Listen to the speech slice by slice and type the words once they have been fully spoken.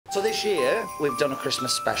So this year, we've done a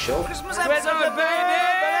Christmas special. Christmas episode, baby!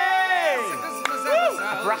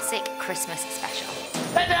 A Brassic Christmas special.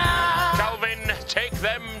 Ta-da! Calvin, take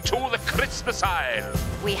them to the Christmas aisle.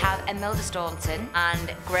 We have Imelda Staunton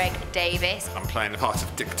and Greg Davies. I'm playing the part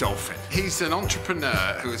of Dick Dolphin. He's an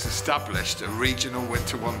entrepreneur who has established a regional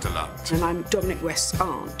winter wonderland. And I'm Dominic West's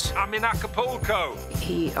aunt. I'm in Acapulco.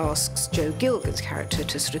 He asks Joe Gilgun's character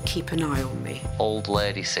to sort of keep an eye on me. Old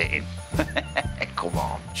lady sitting. Come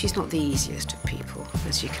on. She's not the easiest of people,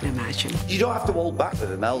 as you can imagine. You don't have to hold back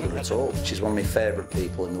with Imelda at all. She's one of my favourite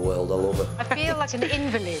people in the world. I love her. I feel like an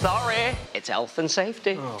invalid. Sorry, it's health and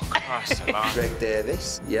safety. Oh, Christ alive. Greg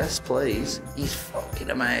Davies. Yes, please. He's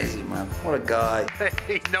fucking amazing, man. What a guy.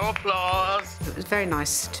 No applause. It was very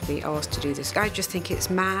nice to be asked to do this. I just think it's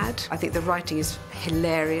mad. I think the writing is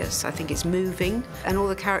hilarious. I think it's moving. And all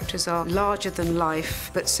the characters are larger than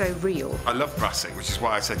life, but so real. I love Brassic, which is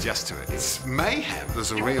why I said yes to it. It's mayhem.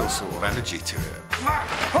 There's a real sort of energy to it.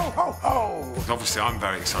 Ho, ho, ho! Obviously, I'm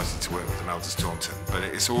very excited to work with Imelda Staunton, but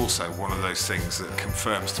it's also one of those things that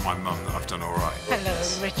confirms to my mum that I've done all right. Hello,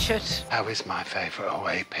 Richard. How is my favourite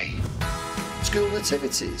OAP? School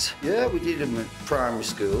nativities. Yeah, we did them at primary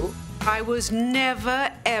school. I was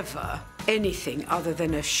never, ever anything other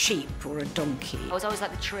than a sheep or a donkey. I was always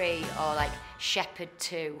like the tree or like shepherd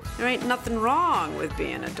too. There ain't nothing wrong with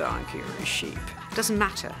being a donkey or a sheep. It doesn't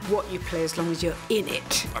matter what you play as long as you're in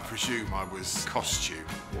it. I presume I was costume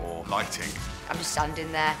or lighting. I'm just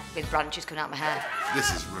standing there with branches coming out my hair.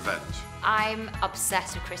 This is revenge. I'm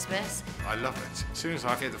obsessed with Christmas. I love it. As soon as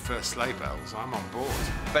I hear the first sleigh bells, I'm on board.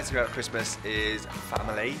 The best thing about Christmas is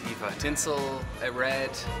family. You've got tinsel,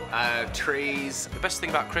 red, trees. The best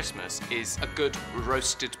thing about Christmas is a good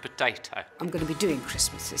roasted potato. I'm going to be doing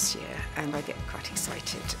Christmas this year, and I get quite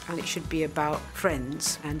excited. And it should be about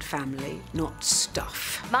friends and family, not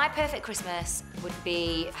stuff. My perfect Christmas would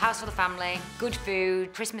be house for the family, good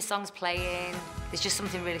food, Christmas songs playing. There's just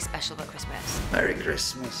something really special about Christmas. Merry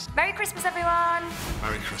Christmas. Merry Christmas, everyone!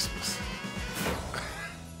 Merry Christmas.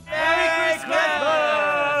 Merry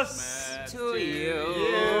Christmas to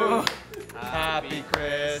you. Happy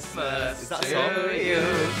Christmas to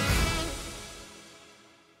you.